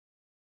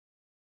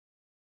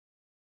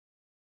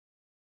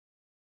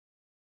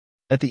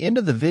At the end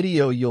of the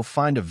video, you'll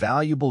find a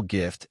valuable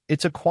gift.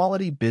 It's a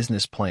quality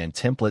business plan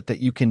template that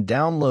you can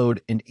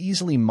download and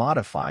easily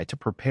modify to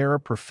prepare a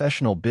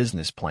professional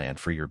business plan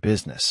for your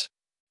business.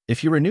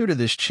 If you are new to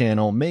this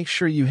channel, make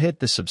sure you hit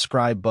the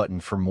subscribe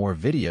button for more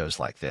videos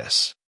like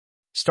this.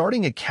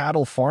 Starting a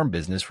cattle farm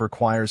business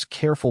requires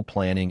careful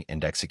planning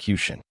and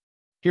execution.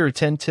 Here are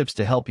 10 tips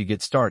to help you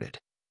get started.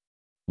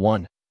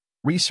 1.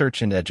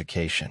 Research and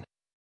education.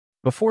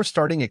 Before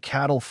starting a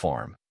cattle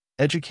farm,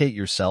 educate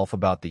yourself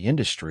about the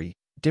industry,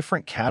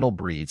 different cattle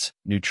breeds,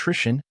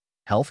 nutrition,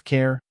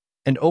 healthcare,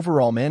 and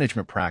overall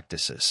management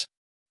practices.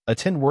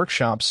 Attend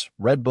workshops,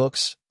 read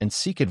books, and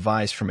seek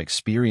advice from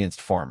experienced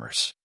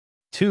farmers.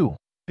 2.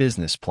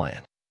 Business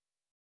plan.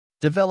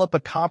 Develop a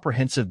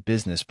comprehensive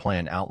business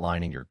plan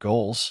outlining your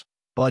goals,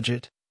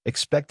 budget,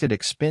 expected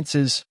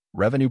expenses,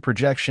 revenue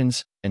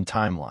projections, and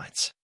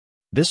timelines.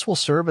 This will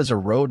serve as a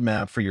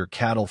roadmap for your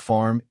cattle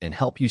farm and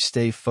help you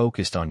stay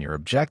focused on your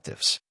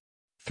objectives.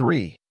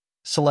 3.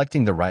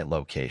 Selecting the right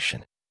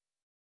location.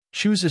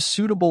 Choose a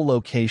suitable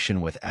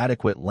location with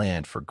adequate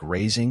land for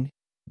grazing,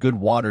 good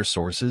water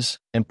sources,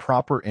 and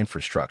proper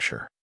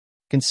infrastructure.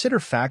 Consider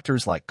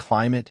factors like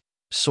climate,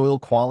 soil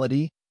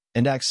quality,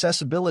 and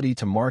accessibility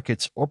to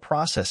markets or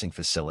processing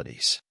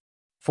facilities.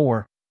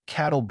 4.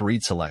 Cattle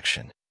breed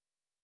selection.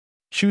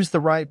 Choose the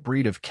right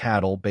breed of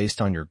cattle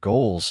based on your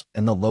goals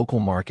and the local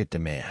market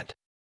demand.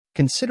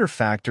 Consider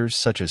factors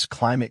such as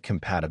climate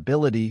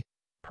compatibility,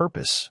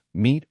 purpose,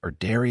 meat or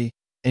dairy,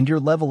 and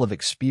your level of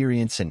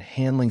experience in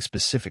handling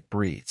specific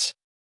breeds.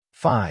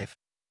 5.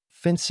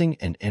 Fencing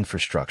and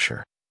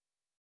infrastructure.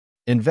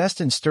 Invest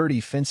in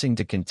sturdy fencing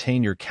to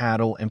contain your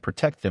cattle and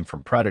protect them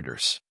from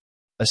predators.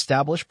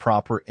 Establish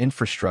proper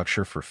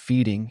infrastructure for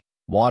feeding,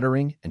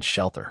 watering, and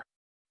shelter.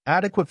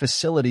 Adequate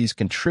facilities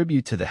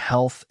contribute to the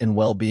health and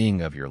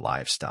well-being of your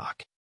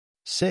livestock.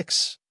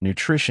 6.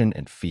 Nutrition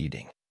and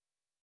feeding.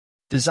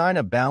 Design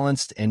a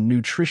balanced and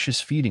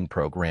nutritious feeding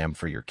program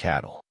for your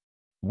cattle.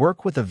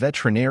 Work with a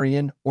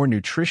veterinarian or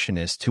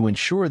nutritionist to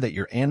ensure that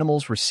your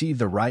animals receive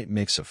the right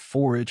mix of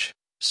forage,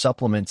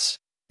 supplements,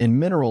 and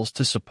minerals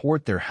to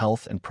support their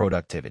health and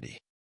productivity.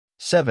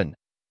 7.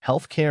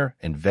 Healthcare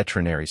and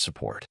veterinary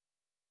support.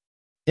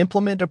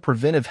 Implement a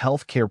preventive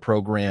healthcare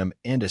program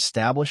and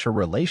establish a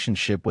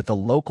relationship with a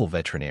local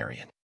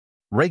veterinarian.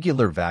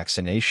 Regular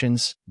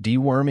vaccinations,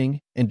 deworming,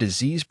 and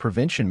disease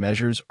prevention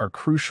measures are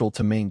crucial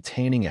to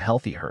maintaining a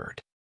healthy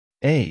herd.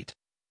 8.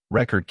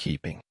 Record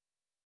keeping.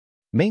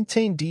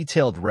 Maintain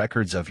detailed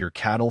records of your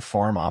cattle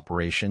farm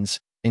operations,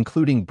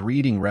 including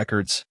breeding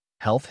records,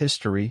 health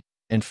history,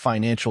 and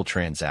financial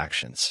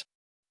transactions.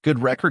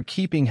 Good record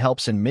keeping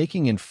helps in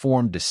making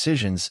informed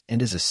decisions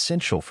and is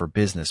essential for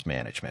business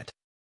management.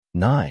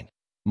 9.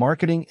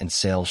 Marketing and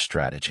sales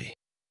strategy.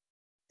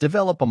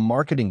 Develop a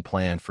marketing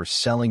plan for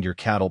selling your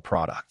cattle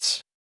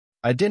products.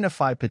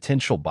 Identify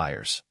potential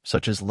buyers,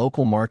 such as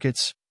local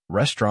markets,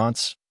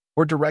 restaurants,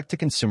 or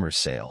direct-to-consumer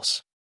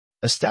sales.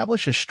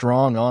 Establish a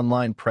strong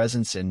online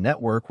presence and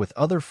network with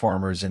other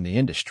farmers in the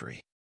industry.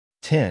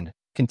 10.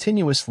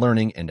 Continuous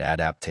learning and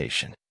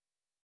adaptation.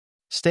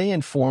 Stay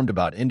informed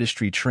about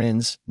industry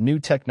trends, new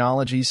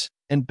technologies,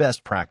 and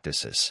best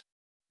practices.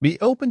 Be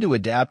open to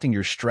adapting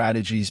your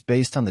strategies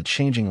based on the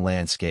changing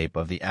landscape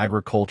of the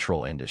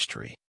agricultural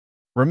industry.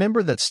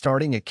 Remember that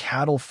starting a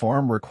cattle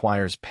farm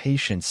requires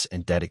patience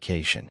and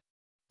dedication.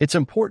 It's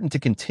important to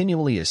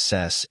continually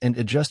assess and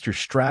adjust your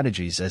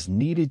strategies as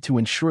needed to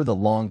ensure the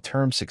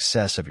long-term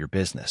success of your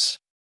business.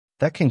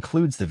 That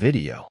concludes the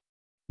video.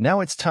 Now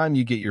it's time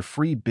you get your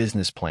free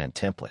business plan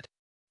template.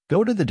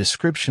 Go to the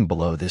description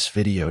below this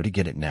video to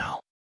get it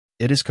now.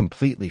 It is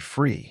completely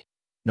free,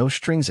 no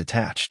strings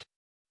attached.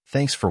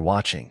 Thanks for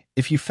watching.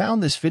 If you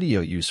found this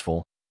video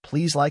useful,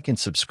 please like and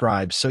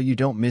subscribe so you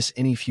don't miss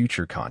any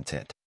future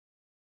content.